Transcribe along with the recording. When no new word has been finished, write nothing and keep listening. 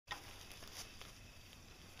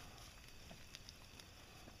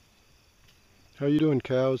How you doing,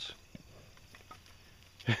 cows?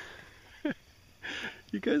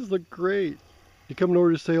 You guys look great. You coming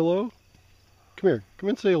over to say hello? Come here. Come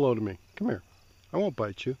and say hello to me. Come here. I won't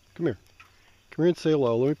bite you. Come here. Come here and say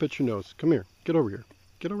hello. Let me pet your nose. Come here. Get over here.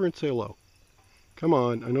 Get over and say hello. Come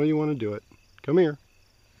on. I know you want to do it. Come here.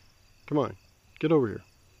 Come on. Get over here.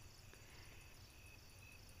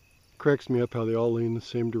 Cracks me up how they all lean the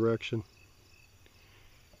same direction.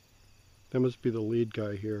 That must be the lead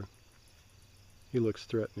guy here. He looks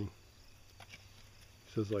threatening.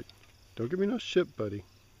 He says like, "Don't give me no shit, buddy."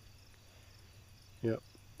 Yep,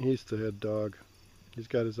 he's the head dog. He's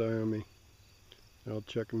got his eye on me. They're all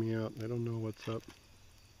checking me out. They don't know what's up.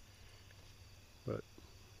 But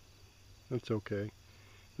that's okay.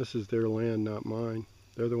 This is their land, not mine.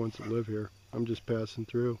 They're the ones that live here. I'm just passing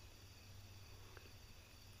through.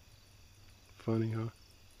 Funny, huh?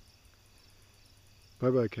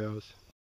 Bye-bye, cows.